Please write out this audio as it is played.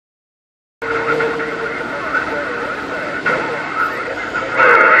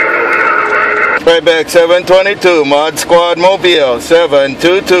Right back, 722, ModSquad Mobile,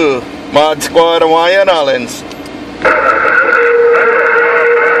 722, ModSquad Hawaiian Islands.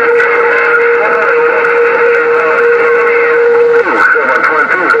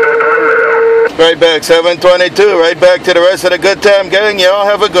 Right back, 722, right back to the rest of the good time gang. Y'all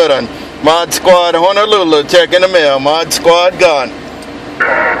have a good one. ModSquad Honolulu, checking the mail. ModSquad gone.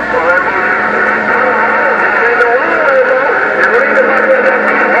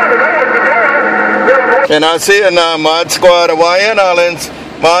 And I see it now, ModSquad Hawaiian Islands.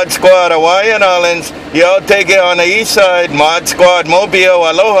 ModSquad Hawaiian Islands. Y'all take it on the east side. ModSquad Mobile,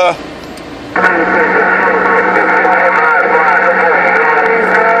 Aloha.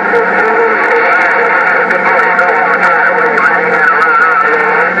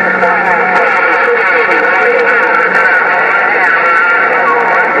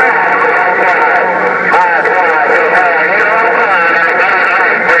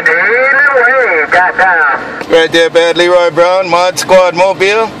 Right there, Bad Leroy Brown, ModSquad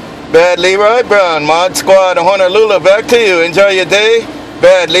Mobile. Bad Leroy Brown, ModSquad Honolulu. Back to you. Enjoy your day.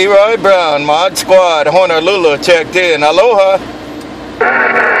 Bad Leroy Brown, ModSquad Honolulu. Checked in. Aloha.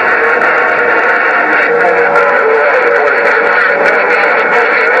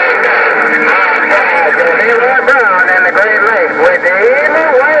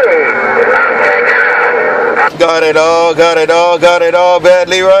 Got it all, got it all, got it all. Bad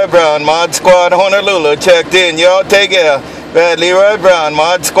Leroy Brown, ModSquad Honolulu, checked in. Y'all take care. Bad Leroy Brown,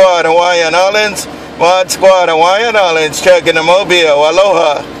 ModSquad Hawaiian Islands, ModSquad Hawaiian Islands, checking the Mobile.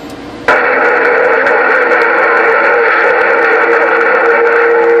 Aloha.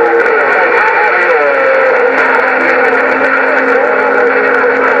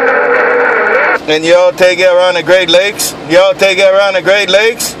 And y'all take it around the Great Lakes. Y'all take it around the Great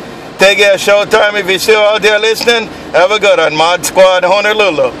Lakes. Take care, Showtime. If you're still out there listening, have a good one. ModSquad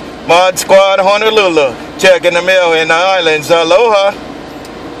Honolulu. ModSquad Honolulu. Checking the mail in the islands. Aloha.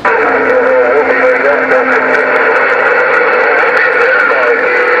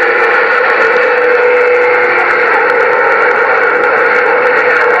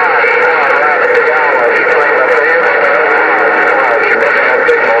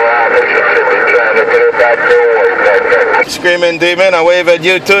 Screaming Demon, I wave at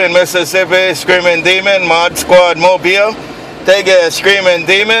you too in Mississippi. Screaming Demon, ModSquad Mobile. Take it, Screaming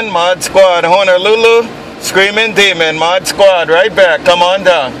Demon, ModSquad Honolulu. Screaming Demon, ModSquad, right back. Come on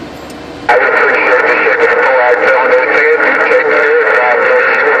down.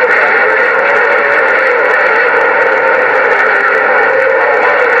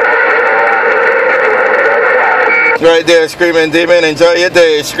 Right there, Screaming Demon. Enjoy your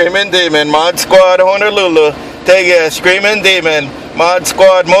day. Screaming Demon, ModSquad Honolulu. Take it, Screaming Demon,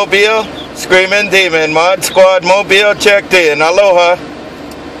 ModSquad Mobile. Screaming Demon, ModSquad Mobile, checked in. Aloha.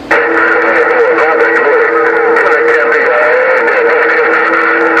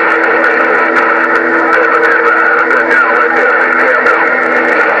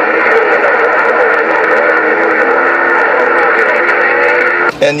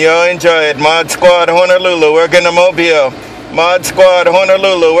 And y'all enjoy it. ModSquad Honolulu, working the Mobile. ModSquad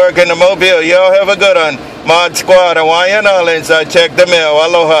Honolulu, working the Mobile. Y'all have a good one. ModSquad Hawaiian Islands, I check the mail.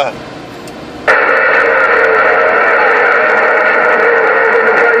 Aloha.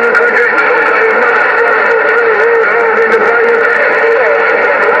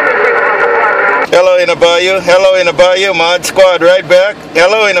 Hello in the bayou. Hello in the bayou. ModSquad right back.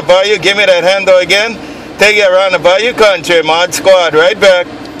 Hello in the bayou. Give me that handle again. Take it around the bayou country. ModSquad right back.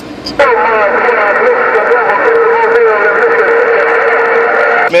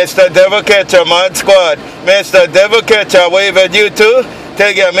 Mr. DevilCatcher, ModSquad. Mr. DevilCatcher, wave at you too.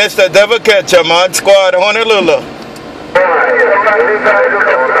 Take it, Mr. DevilCatcher, ModSquad Honolulu.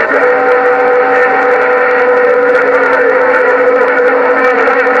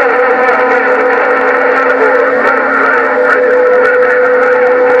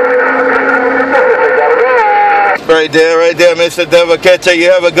 Right there, Mr. DevilCatcher.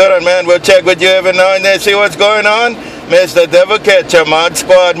 You have a good one, man. We'll check with you every now and then, see what's going on. Mr. DevilCatcher,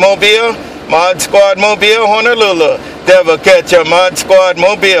 ModSquad Mobile. ModSquad Mobile, Honolulu. DevilCatcher, ModSquad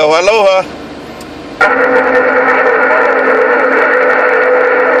Mobile. Aloha.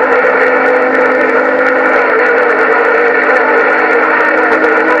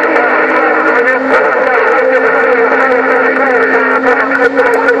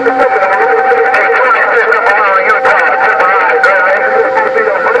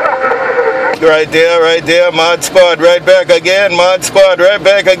 Right there, ModSquad right back again. ModSquad right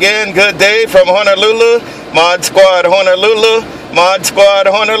back again. Good day from Honolulu. ModSquad Honolulu. ModSquad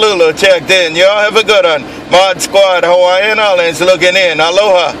Honolulu checked in. Y'all have a good one. ModSquad Hawaiian Islands looking in.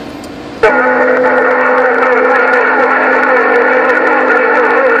 Aloha.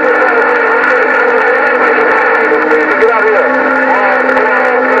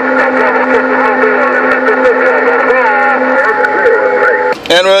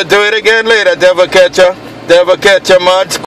 And we'll do it again later, Devil Catcher. Devil Catcher ModSquad.